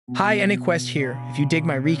Hi, NAQuest here. If you dig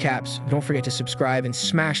my recaps, don't forget to subscribe and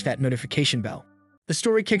smash that notification bell. The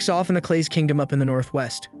story kicks off in the Clay's kingdom up in the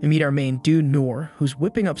northwest. We meet our main dude, Noor, who's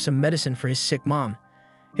whipping up some medicine for his sick mom.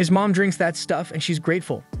 His mom drinks that stuff and she's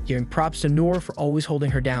grateful, giving props to Noor for always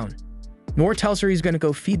holding her down. Noor tells her he's gonna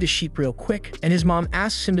go feed the sheep real quick, and his mom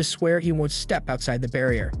asks him to swear he won't step outside the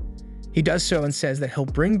barrier. He does so and says that he'll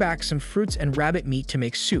bring back some fruits and rabbit meat to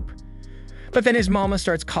make soup. But then his mama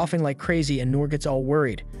starts coughing like crazy and Noor gets all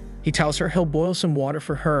worried. He tells her he'll boil some water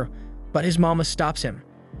for her, but his mama stops him.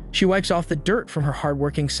 She wipes off the dirt from her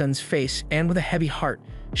hardworking son's face, and with a heavy heart,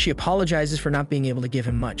 she apologizes for not being able to give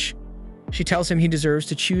him much. She tells him he deserves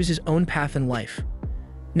to choose his own path in life.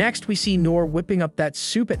 Next, we see Noor whipping up that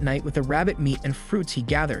soup at night with the rabbit meat and fruits he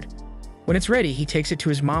gathered. When it's ready, he takes it to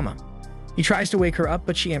his mama. He tries to wake her up,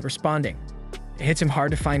 but she ain't responding. It hits him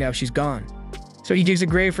hard to find out she's gone. So he digs a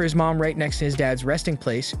grave for his mom right next to his dad's resting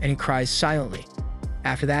place, and he cries silently.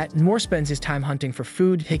 After that, Noor spends his time hunting for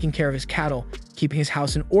food, taking care of his cattle, keeping his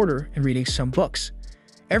house in order, and reading some books.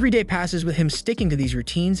 Every day passes with him sticking to these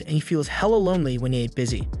routines, and he feels hella lonely when he ain't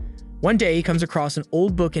busy. One day, he comes across an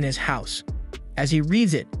old book in his house. As he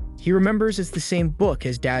reads it, he remembers it's the same book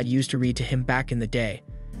his dad used to read to him back in the day.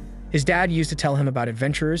 His dad used to tell him about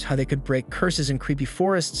adventurers, how they could break curses in creepy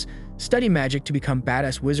forests, study magic to become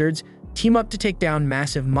badass wizards, team up to take down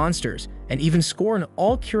massive monsters, and even score an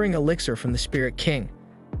all-curing elixir from the Spirit King.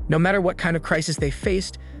 No matter what kind of crisis they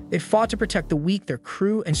faced, they fought to protect the weak, their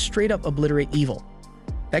crew, and straight up obliterate evil.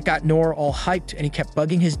 That got Noor all hyped, and he kept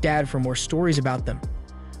bugging his dad for more stories about them.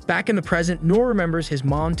 Back in the present, Noor remembers his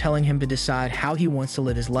mom telling him to decide how he wants to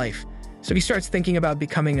live his life, so he starts thinking about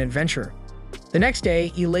becoming an adventurer. The next day,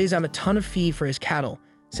 he lays out a ton of feed for his cattle,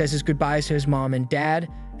 says his goodbyes to his mom and dad,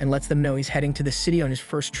 and lets them know he's heading to the city on his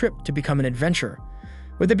first trip to become an adventurer.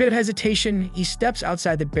 With a bit of hesitation, he steps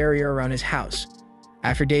outside the barrier around his house.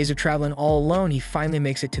 After days of traveling all alone, he finally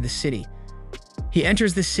makes it to the city. He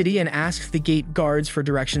enters the city and asks the gate guards for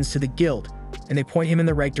directions to the guild, and they point him in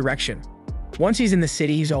the right direction. Once he's in the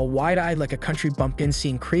city, he's all wide-eyed like a country bumpkin,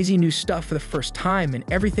 seeing crazy new stuff for the first time, and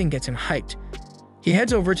everything gets him hyped. He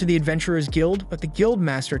heads over to the Adventurers Guild, but the guild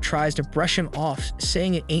master tries to brush him off,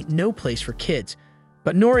 saying it ain't no place for kids.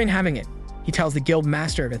 But Noor ain't having it. He tells the guild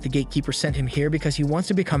master that the gatekeeper sent him here because he wants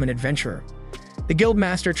to become an adventurer. The guild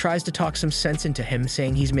master tries to talk some sense into him,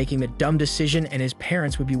 saying he's making a dumb decision and his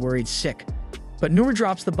parents would be worried sick. But Noor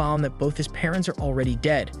drops the bomb that both his parents are already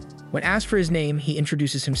dead. When asked for his name, he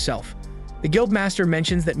introduces himself. The guild master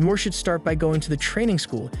mentions that Noor should start by going to the training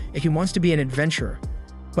school if he wants to be an adventurer.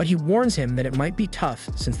 But he warns him that it might be tough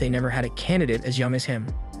since they never had a candidate as young as him.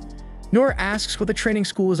 Noor asks what the training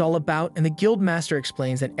school is all about, and the guild master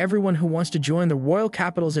explains that everyone who wants to join the Royal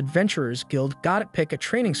Capital's Adventurers Guild gotta pick a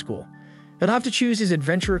training school. He'll have to choose his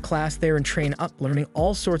adventurer class there and train up, learning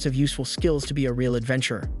all sorts of useful skills to be a real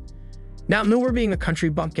adventurer. Now, Noor, being a country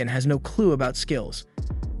bumpkin, has no clue about skills.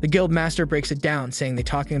 The guild master breaks it down, saying they're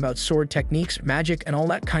talking about sword techniques, magic, and all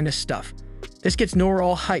that kind of stuff. This gets Noor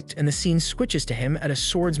all hyped, and the scene switches to him at a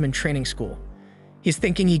swordsman training school. He's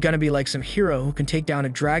thinking he's gonna be like some hero who can take down a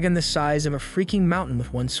dragon the size of a freaking mountain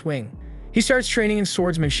with one swing. He starts training in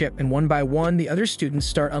swordsmanship, and one by one, the other students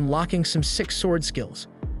start unlocking some sick sword skills.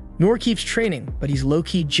 Noor keeps training, but he's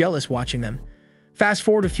low-key jealous watching them. Fast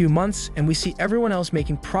forward a few months, and we see everyone else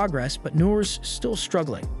making progress, but Noor's still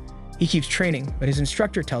struggling. He keeps training, but his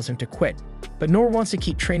instructor tells him to quit. But Noor wants to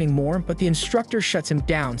keep training more, but the instructor shuts him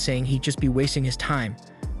down, saying he'd just be wasting his time.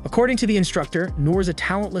 According to the instructor, Noor's a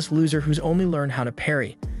talentless loser who's only learned how to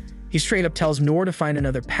parry. He straight up tells Noor to find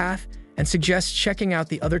another path and suggests checking out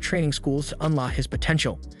the other training schools to unlock his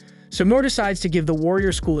potential. So Noor decides to give the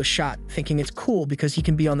warrior school a shot, thinking it's cool because he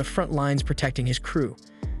can be on the front lines protecting his crew.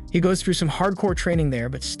 He goes through some hardcore training there,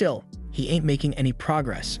 but still, he ain't making any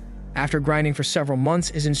progress. After grinding for several months,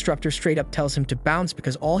 his instructor straight up tells him to bounce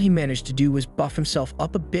because all he managed to do was buff himself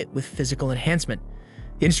up a bit with physical enhancement.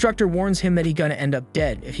 The instructor warns him that he's gonna end up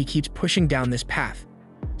dead if he keeps pushing down this path.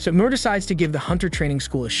 So Noor decides to give the hunter training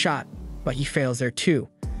school a shot, but he fails there too.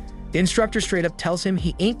 The instructor straight up tells him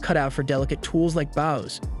he ain't cut out for delicate tools like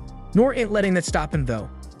bows. Noor ain't letting that stop him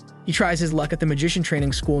though. He tries his luck at the magician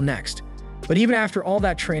training school next. But even after all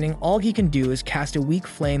that training, all he can do is cast a weak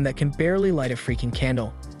flame that can barely light a freaking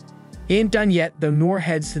candle. He ain't done yet, though Noor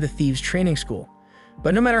heads to the thieves training school.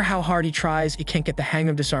 But no matter how hard he tries, he can't get the hang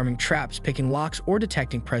of disarming traps, picking locks, or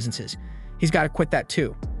detecting presences. He's got to quit that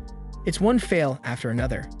too. It's one fail after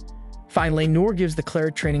another. Finally, Noor gives the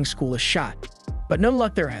cleric training school a shot, but no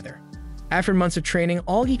luck there either. After months of training,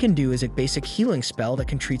 all he can do is a basic healing spell that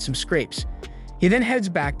can treat some scrapes. He then heads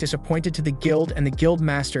back disappointed to the guild, and the guild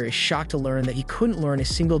master is shocked to learn that he couldn't learn a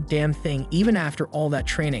single damn thing even after all that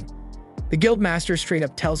training. The guild master straight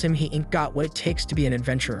up tells him he ain't got what it takes to be an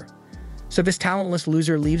adventurer. So this talentless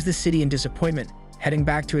loser leaves the city in disappointment, heading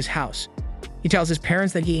back to his house. He tells his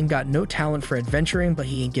parents that he ain't got no talent for adventuring, but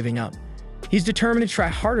he ain't giving up. He's determined to try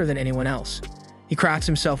harder than anyone else. He crafts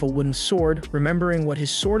himself a wooden sword, remembering what his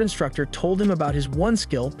sword instructor told him about his one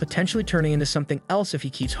skill potentially turning into something else if he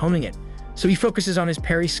keeps honing it. So he focuses on his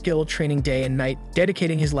parry skill, training day and night,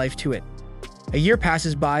 dedicating his life to it. A year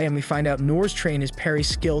passes by and we find out Noor's trained his parry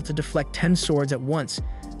skill to deflect 10 swords at once.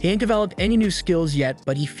 He ain't developed any new skills yet,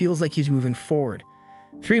 but he feels like he's moving forward.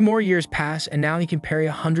 3 more years pass and now he can parry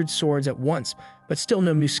 100 swords at once, but still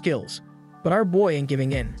no new skills. But our boy ain't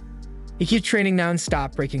giving in. He keeps training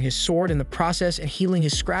non-stop, breaking his sword in the process and healing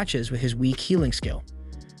his scratches with his weak healing skill.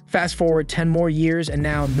 Fast forward 10 more years and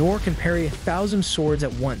now Noor can parry 1,000 swords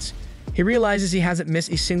at once. He realizes he hasn't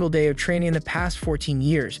missed a single day of training in the past 14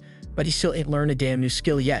 years, but he still ain't learned a damn new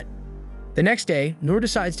skill yet. The next day, Noor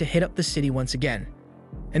decides to hit up the city once again,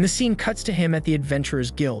 and the scene cuts to him at the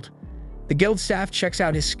Adventurers Guild. The guild staff checks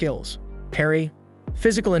out his skills: parry,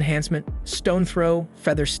 physical enhancement, stone throw,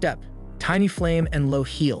 feather step, tiny flame, and low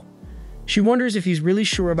heal. She wonders if he's really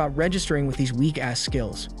sure about registering with these weak-ass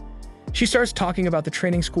skills. She starts talking about the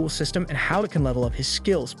training school system and how it can level up his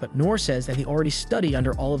skills, but Noor says that he already studied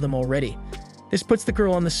under all of them already. This puts the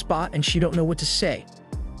girl on the spot and she don't know what to say.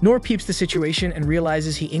 Noor peeps the situation and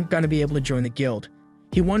realizes he ain't gonna be able to join the guild.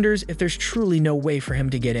 He wonders if there's truly no way for him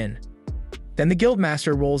to get in. Then the guild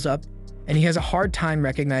master rolls up and he has a hard time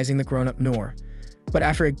recognizing the grown-up Noor. But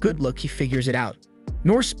after a good look, he figures it out.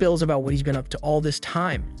 Noor spills about what he's been up to all this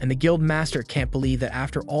time, and the guild master can't believe that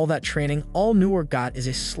after all that training, all Noor got is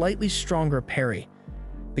a slightly stronger parry.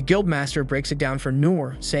 The guild master breaks it down for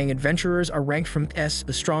Noor, saying adventurers are ranked from S,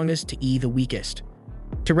 the strongest, to E, the weakest.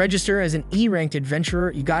 To register as an E-ranked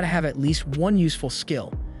adventurer, you gotta have at least one useful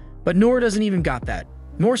skill. But Noor doesn't even got that.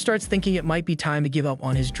 Noor starts thinking it might be time to give up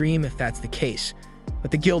on his dream if that's the case. But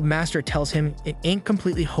the guild master tells him it ain't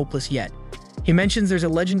completely hopeless yet. He mentions there's a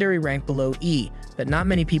legendary rank below E that not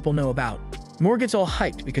many people know about. Noor gets all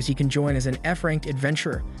hyped because he can join as an F-ranked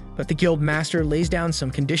adventurer, but the guild master lays down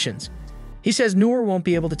some conditions. He says Noor won't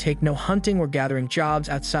be able to take no hunting or gathering jobs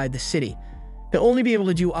outside the city. He'll only be able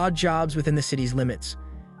to do odd jobs within the city's limits.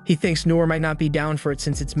 He thinks Noor might not be down for it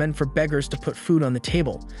since it's meant for beggars to put food on the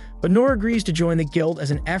table, but Noor agrees to join the guild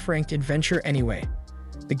as an F-ranked adventurer anyway.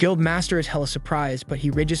 The guild master is hella surprised, but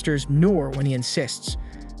he registers Noor when he insists.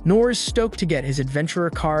 Noor is stoked to get his adventurer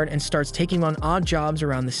card and starts taking on odd jobs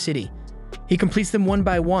around the city. He completes them one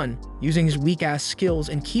by one, using his weak-ass skills,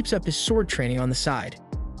 and keeps up his sword training on the side.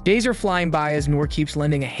 Days are flying by as Noor keeps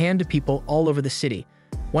lending a hand to people all over the city.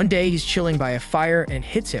 One day, he's chilling by a fire and it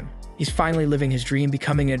hits him. He's finally living his dream,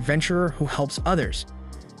 becoming an adventurer who helps others.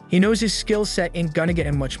 He knows his skill set ain't gonna get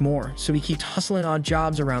him much more, so he keeps hustling odd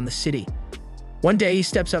jobs around the city. One day, he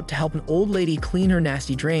steps up to help an old lady clean her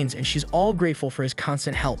nasty drains, and she's all grateful for his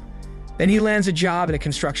constant help. Then he lands a job at a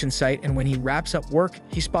construction site, and when he wraps up work,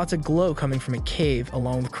 he spots a glow coming from a cave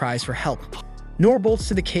along with cries for help. Noor bolts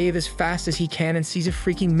to the cave as fast as he can and sees a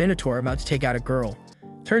freaking minotaur about to take out a girl.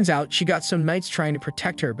 Turns out she got some knights trying to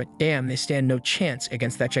protect her, but damn, they stand no chance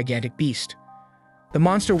against that gigantic beast. The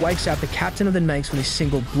monster wipes out the captain of the knights with a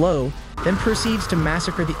single blow, then proceeds to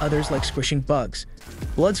massacre the others like squishing bugs.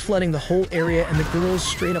 Blood's flooding the whole area and the girl is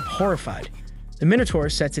straight up horrified. The minotaur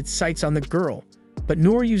sets its sights on the girl, but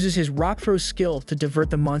Noor uses his rock throw skill to divert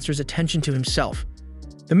the monster's attention to himself.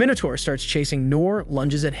 The minotaur starts chasing Noor,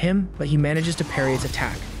 lunges at him, but he manages to parry its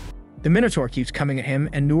attack. The minotaur keeps coming at him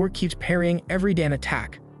and Noor keeps parrying every damn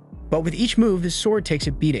attack. But with each move, his sword takes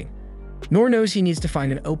a beating. Noor knows he needs to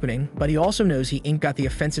find an opening, but he also knows he ain't got the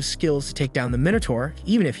offensive skills to take down the minotaur,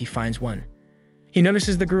 even if he finds one. He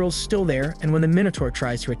notices the girl's still there, and when the minotaur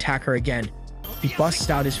tries to attack her again, he busts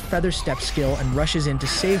out his feather step skill and rushes in to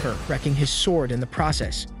save her, wrecking his sword in the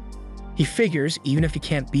process. He figures, even if he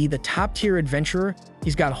can't be the top-tier adventurer,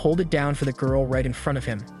 he's got to hold it down for the girl right in front of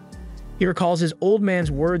him. He recalls his old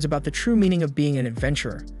man's words about the true meaning of being an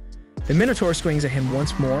adventurer. The minotaur swings at him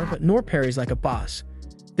once more, but Noor parries like a boss.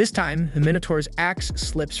 This time, the minotaur's axe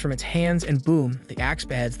slips from its hands and boom, the axe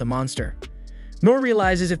beheads the monster. Noor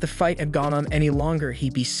realizes if the fight had gone on any longer,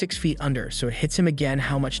 he'd be 6 feet under, so it hits him again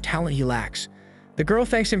how much talent he lacks. The girl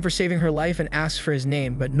thanks him for saving her life and asks for his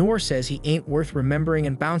name, but Noor says he ain't worth remembering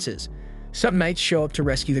and bounces. Some knights show up to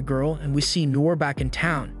rescue the girl, and we see Noor back in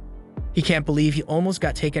town. He can't believe he almost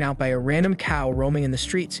got taken out by a random cow roaming in the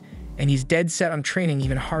streets, and he's dead set on training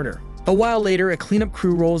even harder. A while later, a cleanup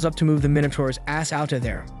crew rolls up to move the minotaur's ass out of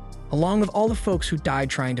there, along with all the folks who died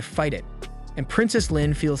trying to fight it. and Princess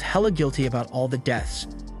Lin feels hella guilty about all the deaths.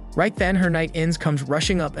 Right then, her knight-ins comes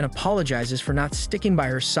rushing up and apologizes for not sticking by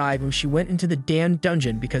her side when she went into the damn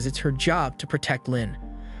dungeon because it's her job to protect Lin.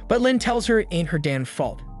 But Lin tells her it ain't her damn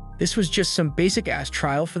fault. This was just some basic-ass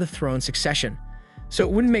trial for the throne succession, so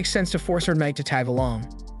it wouldn't make sense to force her knight to tag along.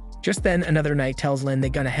 Just then, another knight tells Lin they're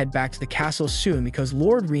gonna head back to the castle soon because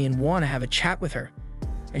Lord Rian wanna have a chat with her,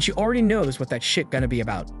 and she already knows what that shit gonna be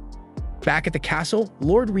about. Back at the castle,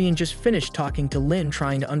 Lord Rian just finished talking to Lin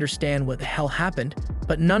trying to understand what the hell happened,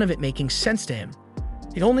 but none of it making sense to him.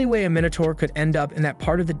 The only way a Minotaur could end up in that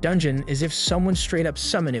part of the dungeon is if someone straight up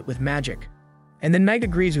summoned it with magic. And the knight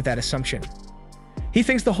agrees with that assumption. He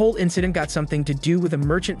thinks the whole incident got something to do with a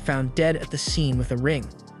merchant found dead at the scene with a ring.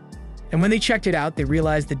 And when they checked it out, they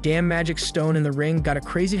realized the damn magic stone in the ring got a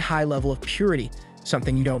crazy high level of purity,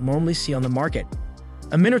 something you don't normally see on the market.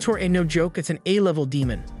 A Minotaur ain't no joke, it's an A-level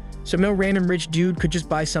demon, so no random rich dude could just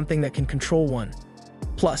buy something that can control one.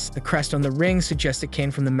 Plus, the crest on the ring suggests it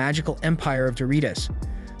came from the magical empire of Doritos.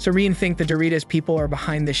 So Rian think the Doritos people are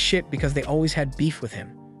behind this shit because they always had beef with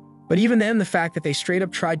him. But even then, the fact that they straight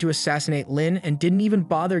up tried to assassinate Lin and didn't even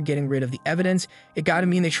bother getting rid of the evidence, it gotta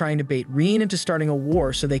mean they're trying to bait Rian into starting a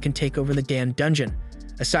war so they can take over the damn dungeon.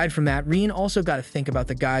 Aside from that, Rian also gotta think about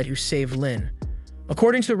the guy who saved Lin.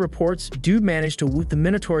 According to the reports, dude managed to whoop the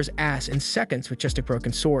Minotaur's ass in seconds with just a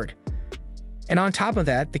broken sword. And on top of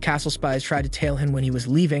that, the castle spies tried to tail him when he was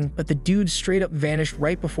leaving, but the dude straight up vanished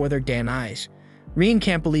right before their damn eyes. Rian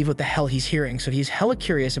can't believe what the hell he's hearing, so he's hella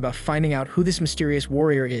curious about finding out who this mysterious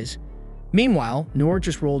warrior is. Meanwhile, Noor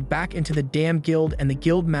just rolled back into the damn guild and the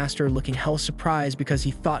guild master looking hella surprised because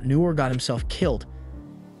he thought Noor got himself killed.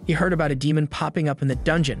 He heard about a demon popping up in the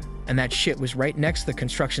dungeon, and that shit was right next to the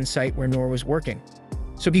construction site where Noor was working.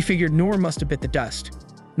 So he figured Noor must have bit the dust.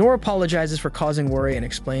 Noor apologizes for causing worry and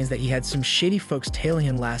explains that he had some shady folks tailing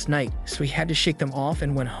him last night, so he had to shake them off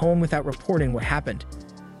and went home without reporting what happened.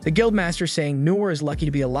 The guildmaster saying Noor is lucky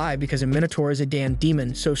to be alive because a Minotaur is a damn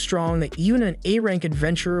demon so strong that even an A-rank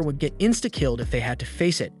adventurer would get insta-killed if they had to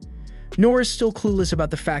face it. Noor is still clueless about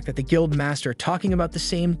the fact that the guildmaster talking about the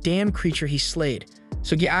same damn creature he slayed,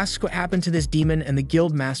 so he asks what happened to this demon and the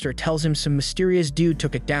guildmaster tells him some mysterious dude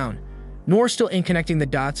took it down. Noor still ain't connecting the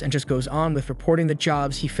dots and just goes on with reporting the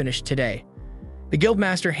jobs he finished today. The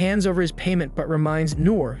guildmaster hands over his payment but reminds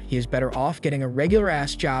Noor he is better off getting a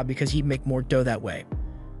regular-ass job because he'd make more dough that way.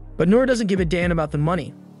 But Noor doesn't give a damn about the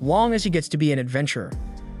money, long as he gets to be an adventurer.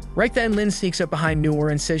 Right then, Lin sneaks up behind Noor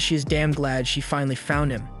and says she is damn glad she finally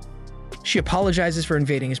found him. She apologizes for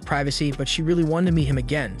invading his privacy, but she really wanted to meet him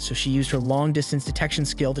again, so she used her long-distance detection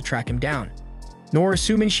skill to track him down. Noor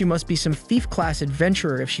assuming she must be some thief-class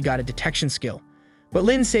adventurer if she got a detection skill. But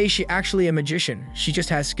Lin says she actually a magician, she just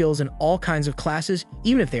has skills in all kinds of classes,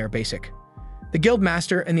 even if they are basic. The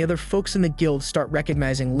guildmaster and the other folks in the guild start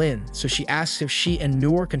recognizing Lin, so she asks if she and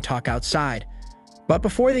Noor can talk outside. But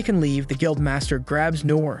before they can leave, the guildmaster grabs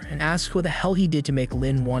Noor and asks what the hell he did to make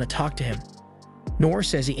Lin want to talk to him. Noor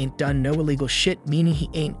says he ain't done no illegal shit, meaning he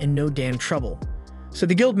ain't in no damn trouble. So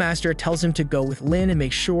the guildmaster tells him to go with Lin and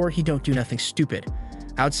make sure he don't do nothing stupid.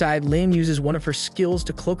 Outside, Lin uses one of her skills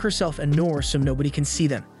to cloak herself and Noor so nobody can see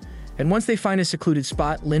them. And once they find a secluded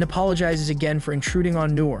spot, Lin apologizes again for intruding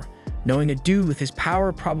on Noor, knowing a dude with his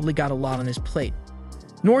power probably got a lot on his plate.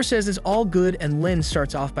 Noor says it's all good and Lin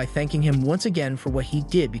starts off by thanking him once again for what he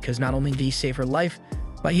did because not only did he save her life,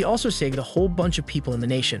 but he also saved a whole bunch of people in the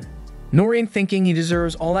nation. Noor ain't thinking he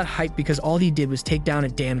deserves all that hype because all he did was take down a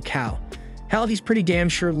damn cow. Hell, he's pretty damn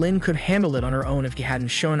sure Lin could handle it on her own if he hadn't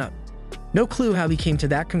shown up. No clue how he came to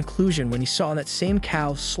that conclusion when he saw that same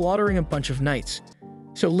cow slaughtering a bunch of knights.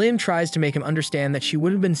 So Lin tries to make him understand that she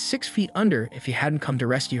would have been 6 feet under if he hadn't come to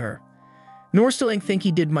rescue her. Noor still ain't think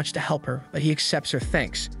he did much to help her, but he accepts her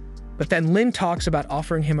thanks. But then Lin talks about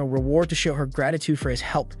offering him a reward to show her gratitude for his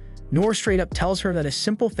help. Noor straight up tells her that a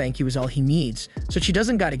simple thank you is all he needs, so she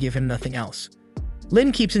doesn't gotta give him nothing else.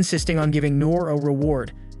 Lin keeps insisting on giving Noor a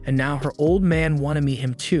reward, and now her old man wanna meet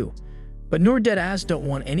him too. But Noor deadass don't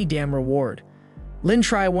want any damn reward. Lin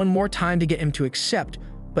try one more time to get him to accept,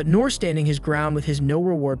 but Noor standing his ground with his no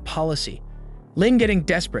reward policy. Lin getting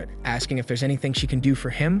desperate, asking if there's anything she can do for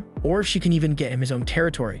him, or if she can even get him his own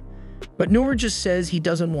territory. But Noor just says he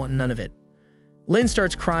doesn't want none of it. Lin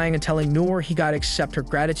starts crying and telling Noor he gotta accept her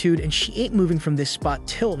gratitude and she ain't moving from this spot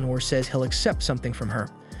till Noor says he'll accept something from her.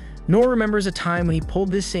 Noor remembers a time when he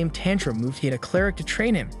pulled this same tantrum move to get a cleric to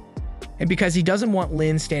train him. And because he doesn't want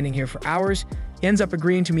Lin standing here for hours, he ends up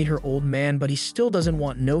agreeing to meet her old man, but he still doesn't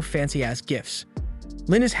want no fancy-ass gifts.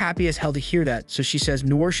 Lin is happy as hell to hear that, so she says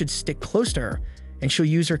Noor should stick close to her, and she'll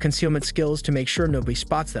use her concealment skills to make sure nobody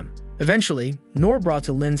spots them. Eventually, Noor brought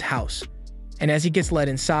to Lin's house. and as he gets led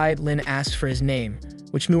inside, Lin asks for his name,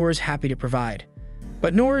 which Noor is happy to provide.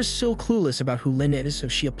 But Noor is still clueless about who Lin is, so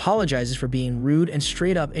she apologizes for being rude and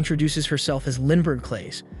straight up introduces herself as Lindbergh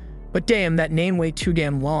Clays. But damn, that name way too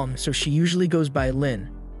damn long, so she usually goes by Lin.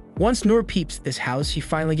 Once Noor peeps this house, he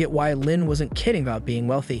finally get why Lin wasn't kidding about being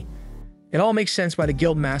wealthy. It all makes sense why the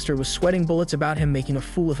guildmaster was sweating bullets about him making a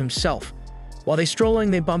fool of himself. While they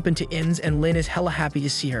strolling, they bump into Inns, and Lin is hella happy to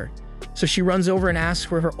see her, so she runs over and asks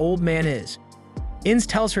where her old man is. Inns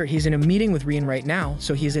tells her he's in a meeting with Rian right now,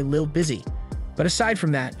 so he is a little busy. But aside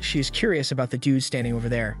from that, she is curious about the dude standing over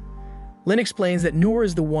there. Lin explains that Noor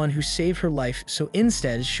is the one who saved her life, so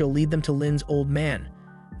instead she'll lead them to Lin's old man.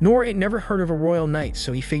 Noor ain't never heard of a royal knight,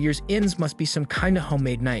 so he figures Inns must be some kinda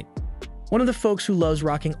homemade knight. One of the folks who loves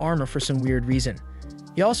rocking armor for some weird reason.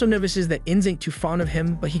 He also notices that Inns ain't too fond of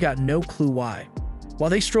him, but he got no clue why. While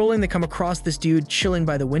they strolling, they come across this dude chilling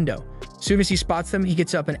by the window. Soon as he spots them, he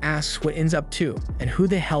gets up and asks what Inns up to, and who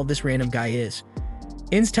the hell this random guy is.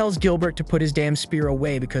 Inns tells Gilbert to put his damn spear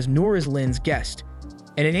away because Noor is Lin's guest,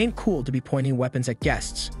 and it ain't cool to be pointing weapons at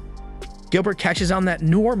guests. Gilbert catches on that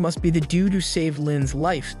Noor must be the dude who saved Lin's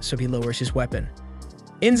life, so he lowers his weapon.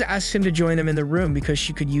 Inns asks him to join them in the room because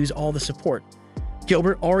she could use all the support.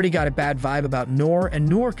 Gilbert already got a bad vibe about Noor, and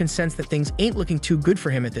Noor can sense that things ain't looking too good for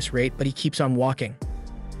him at this rate, but he keeps on walking.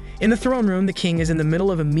 In the throne room, the king is in the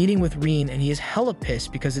middle of a meeting with Rian, and he is hella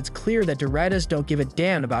pissed because it's clear that Doredas don't give a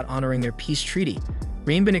damn about honoring their peace treaty.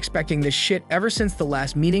 Rian been expecting this shit ever since the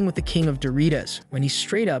last meeting with the king of Doredas, when he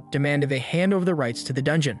straight up demanded they hand over the rights to the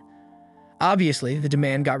dungeon. Obviously, the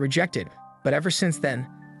demand got rejected, but ever since then,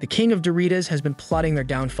 the king of Doredas has been plotting their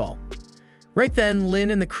downfall. Right then,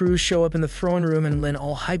 Lin and the crew show up in the throne room, and Lin,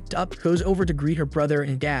 all hyped up, goes over to greet her brother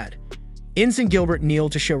and dad. Inns and Gilbert kneel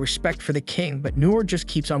to show respect for the king, but Noor just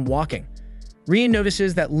keeps on walking. Rian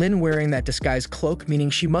notices that Lin wearing that disguised cloak, meaning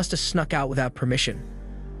she must have snuck out without permission.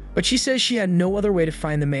 But she says she had no other way to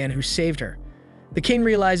find the man who saved her. The king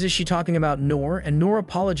realizes she's talking about Noor, and Noor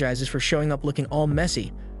apologizes for showing up looking all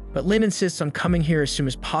messy, but Lin insists on coming here as soon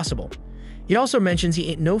as possible. He also mentions he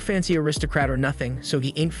ain't no fancy aristocrat or nothing, so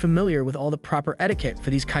he ain't familiar with all the proper etiquette for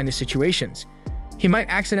these kind of situations. He might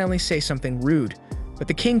accidentally say something rude, but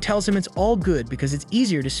the king tells him it's all good because it's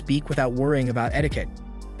easier to speak without worrying about etiquette.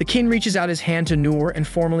 The king reaches out his hand to Noor and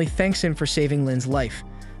formally thanks him for saving Lin's life.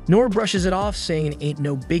 Noor brushes it off, saying it ain't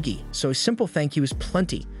no biggie, so a simple thank you is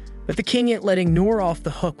plenty. But the king ain't letting Noor off the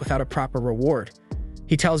hook without a proper reward.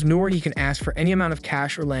 He tells Noor he can ask for any amount of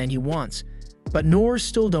cash or land he wants, but Noor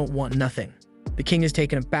still don't want nothing. The king is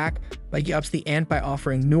taken aback, but he ups the ante by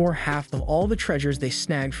offering Noor half of all the treasures they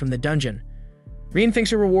snagged from the dungeon. Rian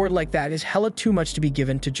thinks a reward like that is hella too much to be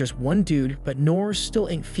given to just one dude, but Noor still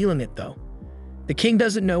ain't feeling it though. The king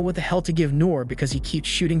doesn't know what the hell to give Noor because he keeps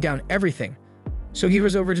shooting down everything. So he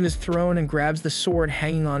goes over to his throne and grabs the sword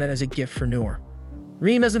hanging on it as a gift for Noor.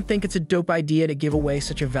 Rian doesn't think it's a dope idea to give away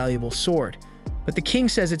such a valuable sword, but the king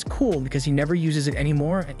says it's cool because he never uses it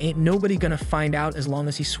anymore and ain't nobody gonna find out as long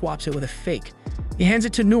as he swaps it with a fake. He hands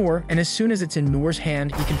it to Noor, and as soon as it's in Noor's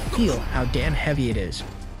hand, he can feel how damn heavy it is.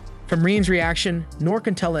 From Rian's reaction, Noor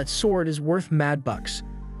can tell that sword is worth mad bucks,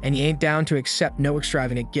 and he ain't down to accept no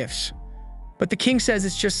extravagant gifts. But the king says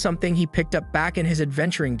it's just something he picked up back in his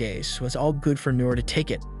adventuring days, so it's all good for Noor to take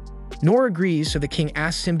it. Noor agrees, so the king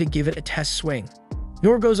asks him to give it a test swing.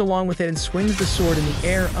 Noor goes along with it and swings the sword in the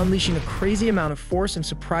air, unleashing a crazy amount of force and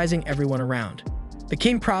surprising everyone around. The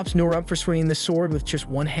king props Noor up for swinging the sword with just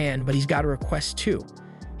one hand, but he's got a request too.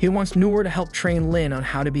 He wants Noor to help train Lin on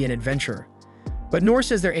how to be an adventurer. But Noor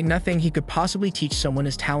says there ain't nothing he could possibly teach someone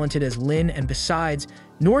as talented as Lin, and besides,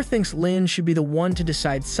 Noor thinks Lin should be the one to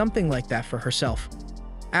decide something like that for herself.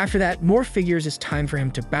 After that, Noor figures it's time for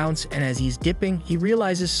him to bounce, and as he's dipping, he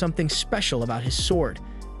realizes something special about his sword.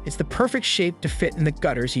 It's the perfect shape to fit in the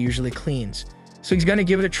gutters he usually cleans, so he's gonna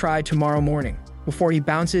give it a try tomorrow morning. Before he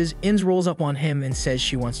bounces, Inns rolls up on him and says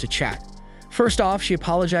she wants to chat. First off, she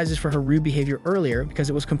apologizes for her rude behavior earlier because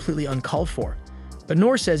it was completely uncalled for, but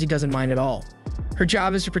Noor says he doesn't mind at all. Her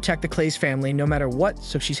job is to protect the Clays family no matter what,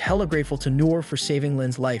 so she's hella grateful to Noor for saving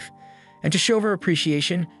Lin's life. And to show her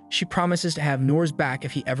appreciation, she promises to have Noor's back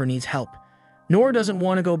if he ever needs help. Noor doesn't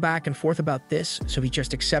want to go back and forth about this, so he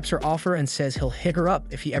just accepts her offer and says he'll hit her up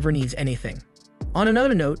if he ever needs anything. On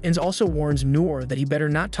another note, Inns also warns Noor that he better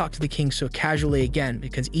not talk to the king so casually again,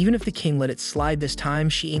 because even if the king let it slide this time,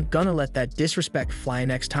 she ain't gonna let that disrespect fly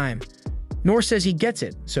next time. Noor says he gets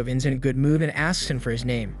it, so Inns in a good mood and asks him for his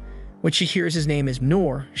name. When she hears his name is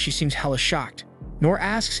Noor, she seems hella shocked. Noor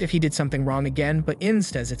asks if he did something wrong again, but Inns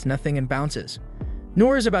says it's nothing and bounces.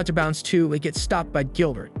 Noor is about to bounce too, but gets stopped by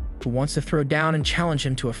Gilbert, who wants to throw down and challenge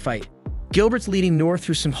him to a fight. Gilbert's leading Noor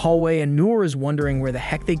through some hallway and Noor is wondering where the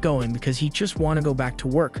heck they going because he just want to go back to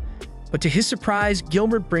work. But to his surprise,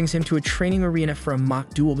 Gilbert brings him to a training arena for a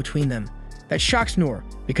mock duel between them. That shocks Noor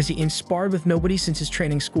because he ain't sparred with nobody since his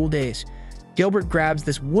training school days. Gilbert grabs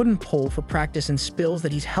this wooden pole for practice and spills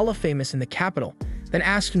that he's hella famous in the capital, then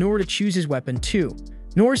asks Noor to choose his weapon too.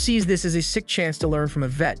 Noor sees this as a sick chance to learn from a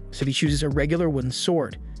vet, so he chooses a regular wooden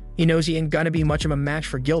sword. He knows he ain't gonna be much of a match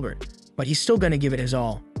for Gilbert, but he's still gonna give it his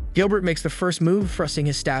all. Gilbert makes the first move, thrusting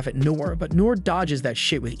his staff at Noor, but Noor dodges that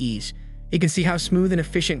shit with ease. He can see how smooth and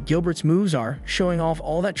efficient Gilbert's moves are, showing off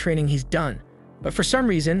all that training he's done. But for some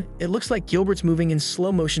reason, it looks like Gilbert's moving in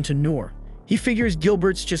slow motion to Noor. He figures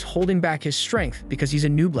Gilbert's just holding back his strength because he's a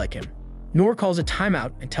noob like him. Noor calls a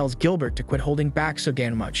timeout and tells Gilbert to quit holding back so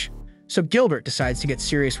damn much. So Gilbert decides to get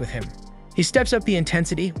serious with him. He steps up the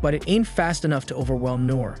intensity, but it ain't fast enough to overwhelm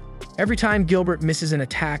Noor. Every time Gilbert misses an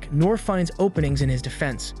attack, Noor finds openings in his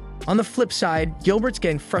defense. On the flip side, Gilbert's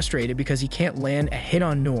getting frustrated because he can't land a hit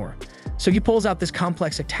on Noor. So he pulls out this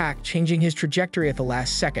complex attack, changing his trajectory at the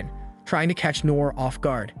last second, trying to catch Noor off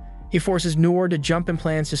guard. He forces Noor to jump and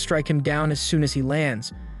plans to strike him down as soon as he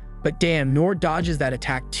lands. But damn, Noor dodges that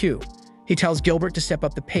attack too. He tells Gilbert to step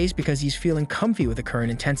up the pace because he's feeling comfy with the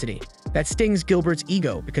current intensity. That stings Gilbert's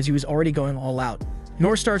ego because he was already going all out.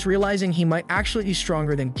 Noor starts realizing he might actually be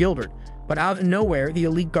stronger than Gilbert, but out of nowhere, the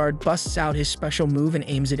elite guard busts out his special move and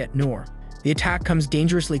aims it at Noor. The attack comes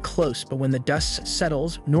dangerously close, but when the dust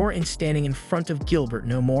settles, Noor ain't standing in front of Gilbert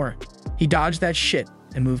no more. He dodged that shit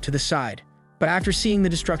and moved to the side. But after seeing the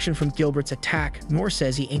destruction from Gilbert's attack, Noor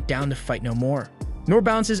says he ain't down to fight no more. Noor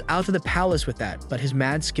bounces out to the palace with that, but his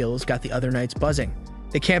mad skills got the other knights buzzing.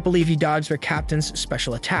 They can't believe he dodged their captain's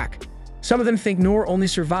special attack. Some of them think Noor only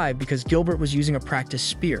survived because Gilbert was using a practice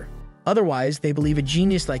spear. Otherwise, they believe a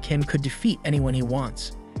genius like him could defeat anyone he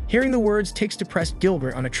wants. Hearing the words takes depressed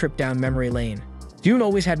Gilbert on a trip down memory lane. Dune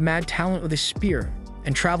always had mad talent with his spear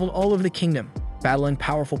and traveled all over the kingdom, battling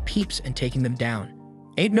powerful peeps and taking them down.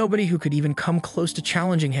 Ain't nobody who could even come close to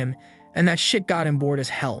challenging him, and that shit got him bored as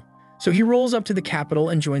hell. So he rolls up to the capital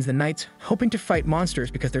and joins the knights, hoping to fight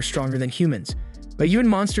monsters because they're stronger than humans. But even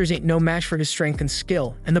monsters ain't no match for his strength and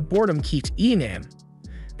skill, and the boredom keeps eating at him.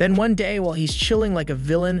 Then one day, while he's chilling like a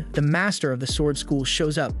villain, the master of the sword school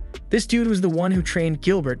shows up. This dude was the one who trained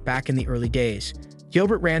Gilbert back in the early days.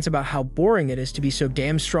 Gilbert rants about how boring it is to be so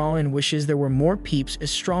damn strong and wishes there were more peeps as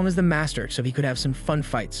strong as the master so he could have some fun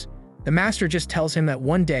fights. The master just tells him that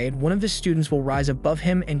one day, one of the students will rise above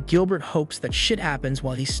him, and Gilbert hopes that shit happens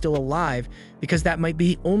while he's still alive because that might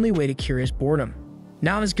be the only way to cure his boredom.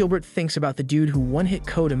 Now as Gilbert thinks about the dude who one-hit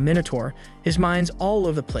KO'd a Minotaur, his mind's all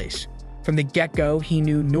over the place. From the get-go, he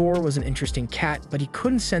knew Noor was an interesting cat, but he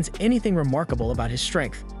couldn't sense anything remarkable about his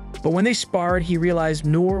strength. But when they sparred, he realized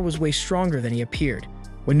Noor was way stronger than he appeared.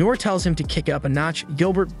 When Noor tells him to kick it up a notch,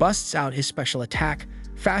 Gilbert busts out his special attack,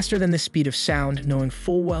 faster than the speed of sound, knowing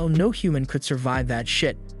full well no human could survive that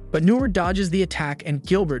shit. But Noor dodges the attack and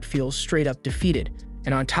Gilbert feels straight up defeated.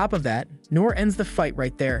 And on top of that, Noor ends the fight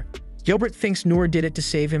right there. Gilbert thinks Noor did it to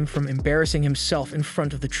save him from embarrassing himself in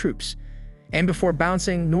front of the troops. And before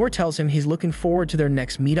bouncing, Noor tells him he's looking forward to their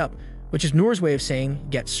next meetup, which is Noor's way of saying,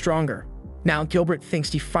 get stronger. Now Gilbert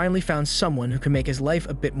thinks he finally found someone who can make his life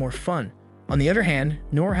a bit more fun. On the other hand,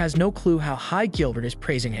 Noor has no clue how high Gilbert is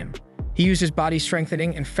praising him. He used his body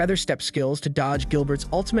strengthening and feather step skills to dodge Gilbert's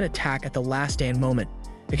ultimate attack at the last stand moment.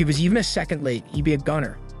 If he was even a second late, he'd be a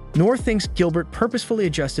gunner. Noor thinks Gilbert purposefully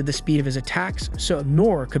adjusted the speed of his attacks so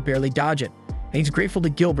Noor could barely dodge it, and he's grateful to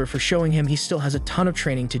Gilbert for showing him he still has a ton of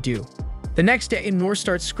training to do. The next day, Noor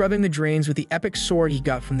starts scrubbing the drains with the epic sword he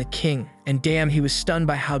got from the king, and damn, he was stunned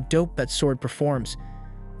by how dope that sword performs.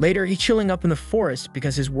 Later, he's chilling up in the forest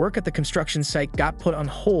because his work at the construction site got put on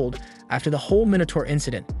hold after the whole Minotaur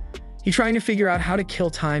incident. He's trying to figure out how to kill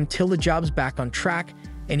time till the job's back on track,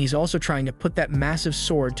 and he's also trying to put that massive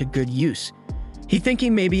sword to good use. He's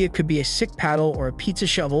thinking maybe it could be a sick paddle or a pizza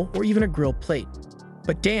shovel or even a grill plate.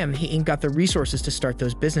 But damn, he ain't got the resources to start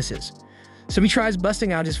those businesses. So he tries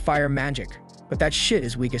busting out his fire magic, but that shit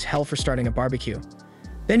is weak as hell for starting a barbecue.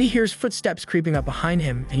 Then he hears footsteps creeping up behind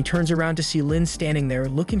him, and he turns around to see Lynn standing there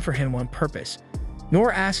looking for him on purpose.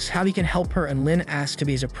 Noor asks how he can help her, and Lynn asks to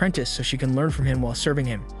be his apprentice so she can learn from him while serving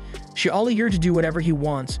him. She all eager to do whatever he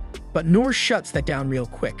wants, but Noor shuts that down real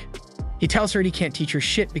quick. He tells her he can't teach her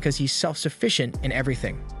shit because he's self-sufficient in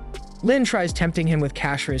everything. Lynn tries tempting him with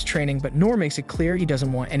cash for his training, but Noor makes it clear he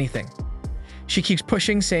doesn't want anything. She keeps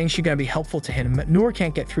pushing, saying she's gonna be helpful to him, but Noor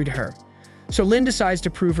can't get through to her. So Lynn decides to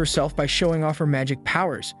prove herself by showing off her magic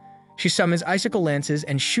powers. She summons icicle lances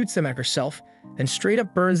and shoots them at herself, then straight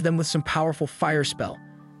up burns them with some powerful fire spell.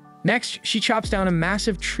 Next, she chops down a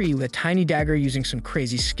massive tree with a tiny dagger using some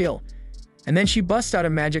crazy skill. And then she busts out a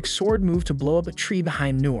magic sword move to blow up a tree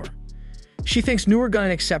behind Noor. She thinks Noor gonna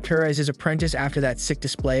accept her as his apprentice after that sick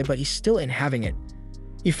display, but he's still ain't having it.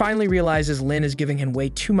 He finally realizes Lin is giving him way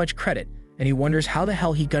too much credit, and he wonders how the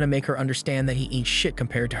hell he gonna make her understand that he ain't shit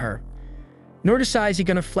compared to her. Noor decides he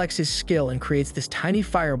gonna flex his skill and creates this tiny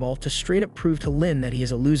fireball to straight up prove to Lin that he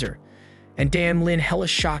is a loser. And damn, Lin hella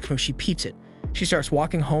shocked when she peeps it. She starts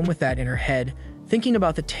walking home with that in her head, thinking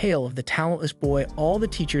about the tale of the talentless boy all the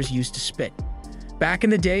teachers used to spit. Back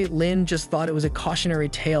in the day, Lin just thought it was a cautionary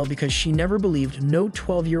tale because she never believed no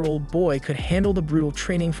 12-year-old boy could handle the brutal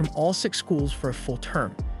training from all 6 schools for a full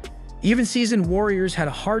term. Even seasoned warriors had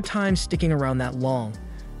a hard time sticking around that long.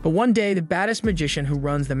 But one day, the baddest magician who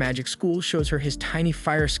runs the magic school shows her his tiny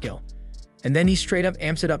fire skill, and then he straight up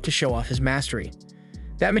amps it up to show off his mastery.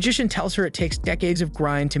 That magician tells her it takes decades of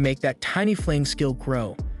grind to make that tiny flame skill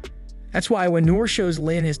grow. That's why when Noor shows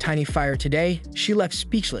Lin his tiny fire today, she left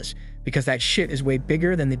speechless, because that shit is way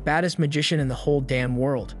bigger than the baddest magician in the whole damn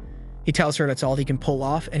world. He tells her that's all he can pull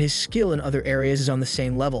off, and his skill in other areas is on the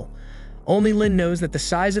same level. Only Lin knows that the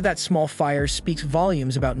size of that small fire speaks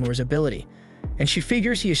volumes about Noor's ability, and she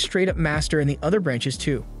figures he is straight up master in the other branches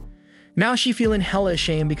too. Now she feeling hella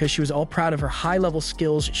ashamed because she was all proud of her high-level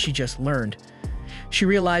skills she just learned. She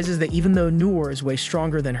realizes that even though Noor is way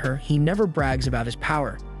stronger than her, he never brags about his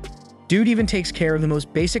power. Dude even takes care of the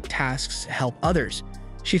most basic tasks to help others.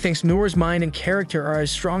 She thinks Noor's mind and character are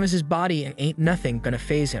as strong as his body and ain't nothing gonna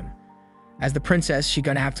faze him. As the princess, she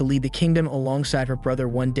gonna have to lead the kingdom alongside her brother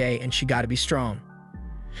one day, and she gotta be strong.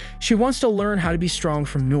 She wants to learn how to be strong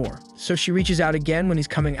from Noor, so she reaches out again when he's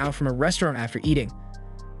coming out from a restaurant after eating.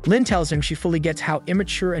 Lin tells him she fully gets how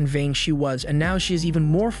immature and vain she was, and now she is even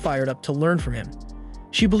more fired up to learn from him.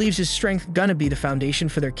 She believes his strength gonna be the foundation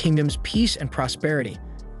for their kingdom's peace and prosperity,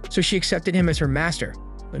 so she accepted him as her master.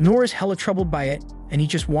 But Noor is hella troubled by it, and he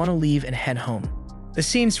just want to leave and head home. The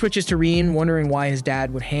scene switches to Rien wondering why his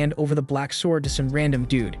dad would hand over the black sword to some random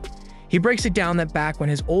dude. He breaks it down that back when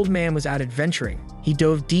his old man was out adventuring, he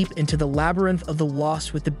dove deep into the labyrinth of the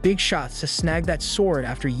lost with the big shots to snag that sword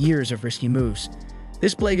after years of risky moves.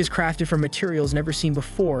 This blade is crafted from materials never seen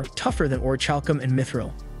before, tougher than orichalcum and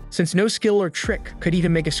mithril. Since no skill or trick could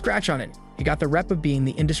even make a scratch on it, he got the rep of being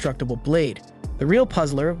the indestructible blade. The real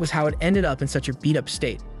puzzler was how it ended up in such a beat-up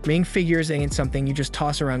state. Ring figures ain't something you just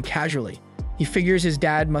toss around casually. He figures his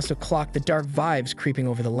dad must have clocked the dark vibes creeping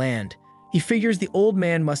over the land. He figures the old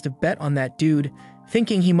man must have bet on that dude,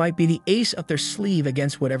 thinking he might be the ace up their sleeve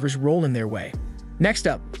against whatever's rolling their way. Next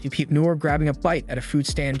up, you peep Noor grabbing a bite at a food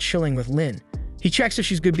stand chilling with Lin. He checks if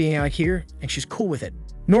she's good being out here, and she's cool with it.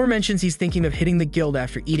 Noor mentions he's thinking of hitting the guild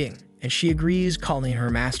after eating, and she agrees, calling her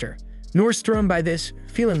master. Noor's thrown by this,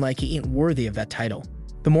 feeling like he ain't worthy of that title.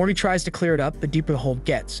 The more he tries to clear it up, the deeper the hole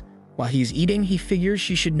gets. While he's eating, he figures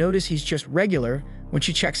she should notice he's just regular when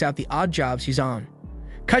she checks out the odd jobs he's on.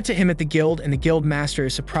 Cut to him at the guild, and the guild master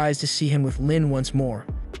is surprised to see him with Lin once more.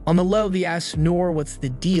 On the low, he asks Noor what's the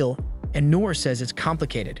deal, and Noor says it's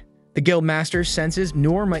complicated. The guild master senses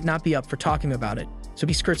Noor might not be up for talking about it, so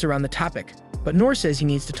he skirts around the topic. But Noor says he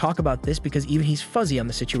needs to talk about this because even he's fuzzy on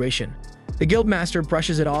the situation. The guild master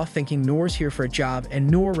brushes it off, thinking Noor's here for a job, and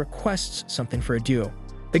Noor requests something for a duo.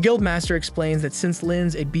 The guild master explains that since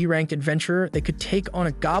Lin's a B-ranked adventurer, they could take on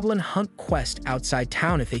a goblin hunt quest outside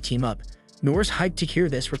town if they team up. Noor's hyped to hear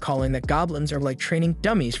this, recalling that goblins are like training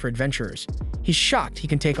dummies for adventurers. He's shocked he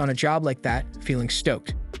can take on a job like that, feeling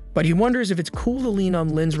stoked. But he wonders if it's cool to lean on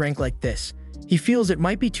Lin's rank like this. He feels it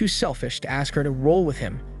might be too selfish to ask her to roll with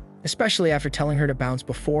him, especially after telling her to bounce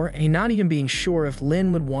before, and he's not even being sure if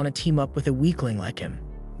Lin would want to team up with a weakling like him.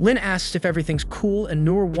 Lin asks if everything's cool, and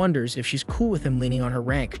Noor wonders if she's cool with him leaning on her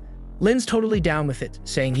rank. Lin's totally down with it,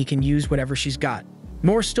 saying he can use whatever she's got.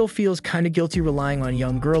 Noor still feels kinda guilty relying on a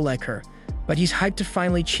young girl like her, but he's hyped to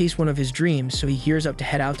finally chase one of his dreams, so he gears up to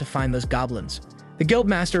head out to find those goblins. The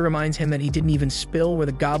guildmaster reminds him that he didn't even spill where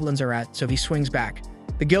the goblins are at, so he swings back.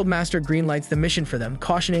 The guildmaster greenlights the mission for them,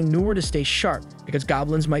 cautioning Noor to stay sharp because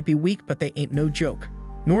goblins might be weak, but they ain't no joke.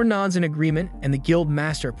 Noor nods in agreement, and the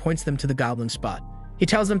guildmaster points them to the goblin spot. He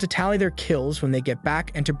tells them to tally their kills when they get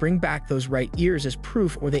back and to bring back those right ears as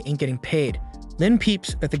proof or they ain't getting paid. Lin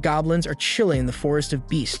peeps that the goblins are chilling in the forest of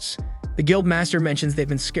beasts. The guildmaster mentions they've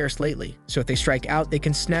been scarce lately, so if they strike out, they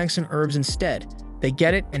can snag some herbs instead. They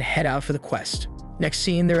get it and head out for the quest. Next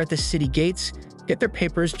scene, they're at the city gates, get their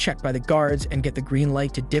papers checked by the guards, and get the green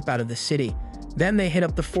light to dip out of the city. Then they hit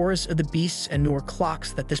up the forest of the beasts, and Noor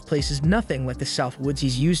clocks that this place is nothing like the South Woods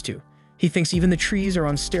he's used to. He thinks even the trees are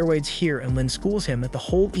on steroids here, and Lin schools him that the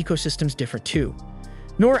whole ecosystem's different too.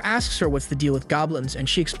 Nora asks her what's the deal with goblins, and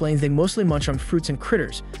she explains they mostly munch on fruits and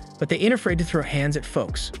critters, but they ain't afraid to throw hands at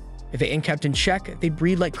folks. If they ain't kept in check, they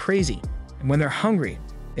breed like crazy, and when they're hungry,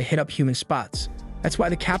 they hit up human spots. That's why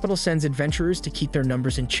the capital sends adventurers to keep their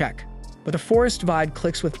numbers in check. But the forest vibe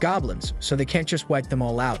clicks with goblins, so they can't just wipe them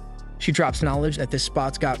all out. She drops knowledge that this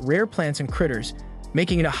spot's got rare plants and critters,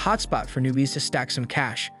 making it a hotspot for newbies to stack some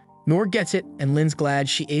cash. Nor gets it, and Lynn's glad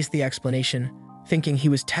she aced the explanation, thinking he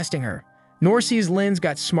was testing her. Nor sees Lynn's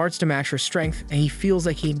got smarts to match her strength, and he feels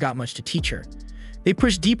like he ain't got much to teach her. They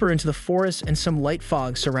push deeper into the forest, and some light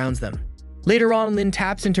fog surrounds them. Later on, Lynn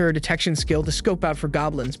taps into her detection skill to scope out for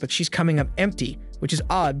goblins, but she's coming up empty, which is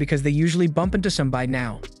odd because they usually bump into some by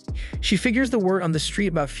now. She figures the word on the street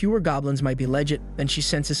about fewer goblins might be legit, then she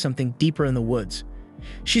senses something deeper in the woods.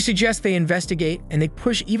 She suggests they investigate, and they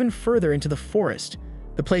push even further into the forest.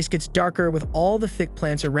 The place gets darker with all the thick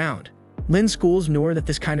plants around. Lynn schools Nor that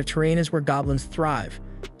this kind of terrain is where goblins thrive.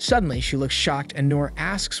 Suddenly, she looks shocked, and Nor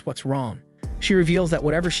asks what's wrong. She reveals that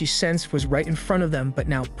whatever she sensed was right in front of them, but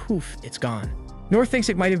now, poof, it's gone. Nor thinks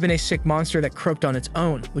it might have been a sick monster that croaked on its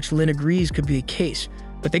own, which Lynn agrees could be the case,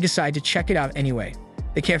 but they decide to check it out anyway.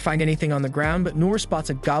 They can't find anything on the ground, but Nor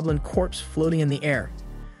spots a goblin corpse floating in the air.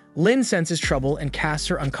 Lynn senses trouble and casts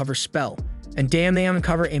her Uncover spell, and damn, they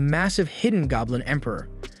uncover a massive hidden goblin emperor.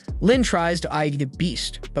 Lynn tries to ID the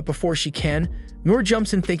beast, but before she can, Nor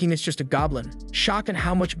jumps in thinking it's just a goblin, shocked at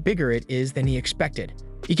how much bigger it is than he expected.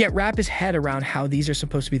 He can't wrap his head around how these are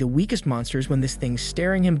supposed to be the weakest monsters when this thing's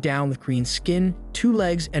staring him down with green skin, 2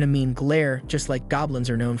 legs, and a mean glare, just like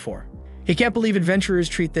goblins are known for. He can't believe adventurers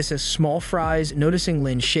treat this as small fries, noticing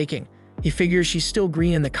Lynn shaking. He figures she's still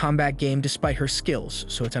green in the combat game despite her skills,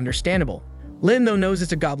 so it's understandable. Lynn, though, knows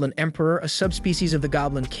it's a goblin emperor, a subspecies of the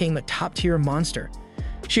goblin king, a top-tier monster.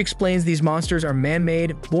 She explains these monsters are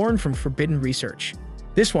man-made, born from forbidden research.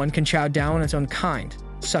 This one can chow down on its own kind,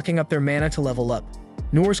 sucking up their mana to level up.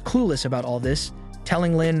 Nor's clueless about all this,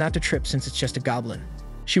 telling Lynn not to trip since it's just a goblin.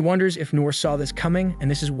 She wonders if Nor saw this coming, and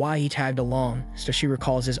this is why he tagged along, so she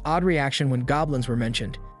recalls his odd reaction when goblins were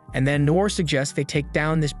mentioned. And then Nor suggests they take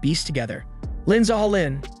down this beast together. Lynn's all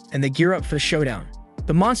in, and they gear up for the showdown.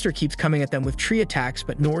 The monster keeps coming at them with tree attacks,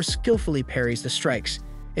 but Nor skillfully parries the strikes.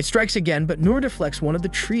 It strikes again, but Nor deflects one of the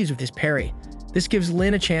trees with his parry. This gives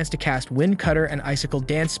Lynn a chance to cast Wind Cutter and Icicle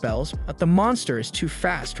Dance spells, but the monster is too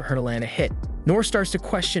fast for her to land a hit. Nor starts to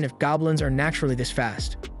question if goblins are naturally this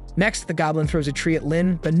fast. Next, the goblin throws a tree at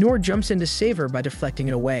Lynn, but Nor jumps in to save her by deflecting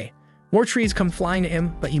it away. More trees come flying to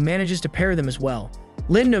him, but he manages to parry them as well.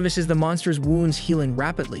 Lynn notices the monster's wounds healing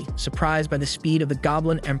rapidly, surprised by the speed of the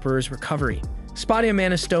Goblin Emperor's recovery. Spotting a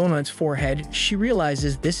mana stone on its forehead, she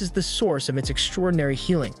realizes this is the source of its extraordinary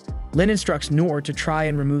healing. Lynn instructs Nor to try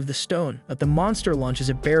and remove the stone, but the monster launches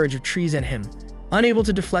a barrage of trees at him. Unable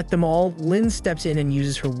to deflect them all, Lynn steps in and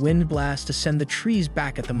uses her Wind Blast to send the trees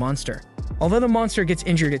back at the monster. Although the monster gets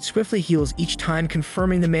injured, it swiftly heals each time,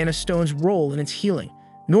 confirming the mana stone's role in its healing.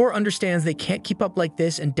 Nor understands they can't keep up like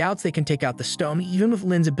this and doubts they can take out the stone, even with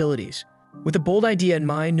Lynn's abilities. With a bold idea in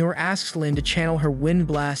mind, Nor asks Lynn to channel her Wind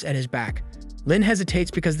Blast at his back. Lynn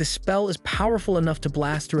hesitates because the spell is powerful enough to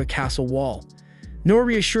blast through a castle wall. Nor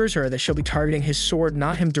reassures her that she'll be targeting his sword,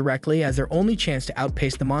 not him directly, as their only chance to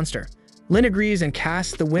outpace the monster. Lynn agrees and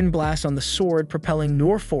casts the Wind Blast on the sword, propelling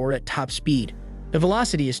Nor forward at top speed. The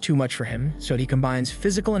velocity is too much for him, so he combines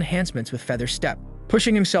physical enhancements with Feather Step.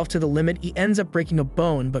 Pushing himself to the limit, he ends up breaking a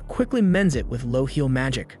bone, but quickly mends it with low heal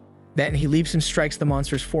magic. Then he leaps and strikes the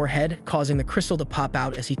monster's forehead, causing the crystal to pop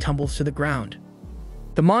out as he tumbles to the ground.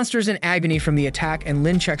 The monster's in agony from the attack, and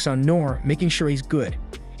Lynn checks on Nor, making sure he's good.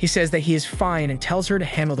 He says that he is fine and tells her to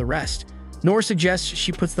handle the rest. Nor suggests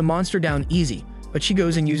she puts the monster down easy, but she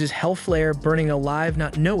goes and uses Hell Flare, burning it alive,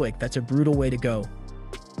 not knowing that's a brutal way to go.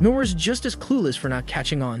 Nor's just as clueless for not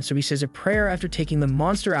catching on, so he says a prayer after taking the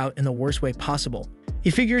monster out in the worst way possible. He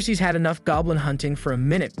figures he's had enough goblin hunting for a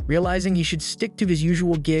minute, realizing he should stick to his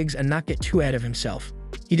usual gigs and not get too ahead of himself.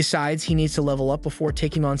 He decides he needs to level up before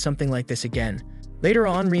taking on something like this again. Later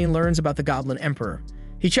on, Rian learns about the Goblin Emperor.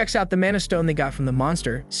 He checks out the mana stone they got from the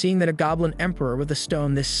monster, seeing that a Goblin Emperor with a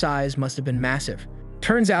stone this size must have been massive.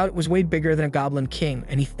 Turns out it was way bigger than a Goblin King,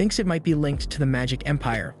 and he thinks it might be linked to the Magic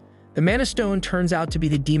Empire. The mana stone turns out to be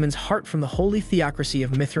the demon's heart from the holy theocracy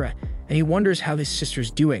of Mithra, and he wonders how his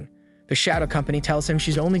sister's doing. The Shadow Company tells him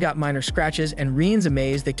she's only got minor scratches, and Rian's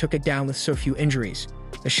amazed they took it down with so few injuries.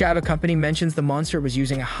 The Shadow Company mentions the monster was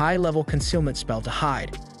using a high-level concealment spell to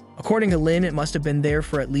hide. According to Lynn, it must have been there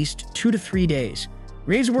for at least 2 to 3 days.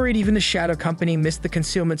 Rian's worried even the Shadow Company missed the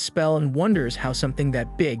concealment spell and wonders how something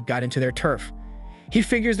that big got into their turf. He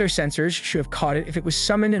figures their sensors should have caught it if it was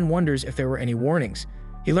summoned and wonders if there were any warnings.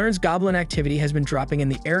 He learns goblin activity has been dropping in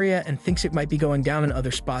the area and thinks it might be going down in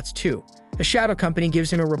other spots too. The Shadow Company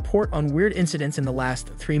gives him a report on weird incidents in the last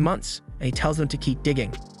 3 months, and he tells them to keep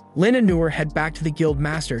digging. Lin and Noor head back to the Guild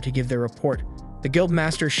Master to give their report. The Guild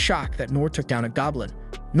Master is shocked that Noor took down a goblin.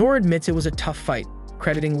 Noor admits it was a tough fight,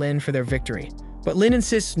 crediting Lin for their victory. But Lin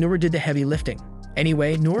insists Noor did the heavy lifting.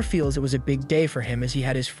 Anyway, Noor feels it was a big day for him as he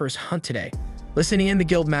had his first hunt today. Listening in, the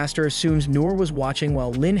Guild Master assumes Noor was watching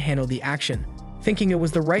while Lin handled the action, thinking it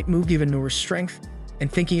was the right move given Noor's strength,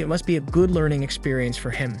 and thinking it must be a good learning experience for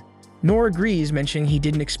him. Noor agrees, mentioning he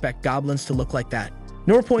didn't expect goblins to look like that.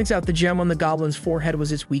 Noor points out the gem on the goblin's forehead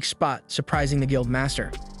was its weak spot, surprising the Guild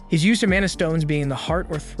Master. He's used to mana stones being in the heart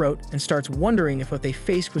or throat and starts wondering if what they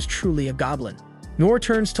faced was truly a goblin. Noor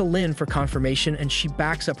turns to Lin for confirmation and she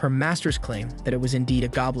backs up her master's claim that it was indeed a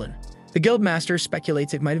goblin. The Guild Master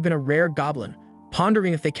speculates it might have been a rare goblin,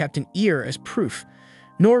 pondering if they kept an ear as proof.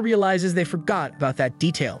 Noor realizes they forgot about that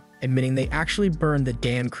detail, admitting they actually burned the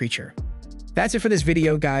damn creature. That's it for this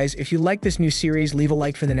video, guys. If you like this new series, leave a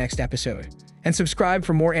like for the next episode. And subscribe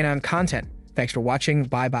for more Anon content. Thanks for watching.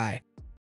 Bye-bye.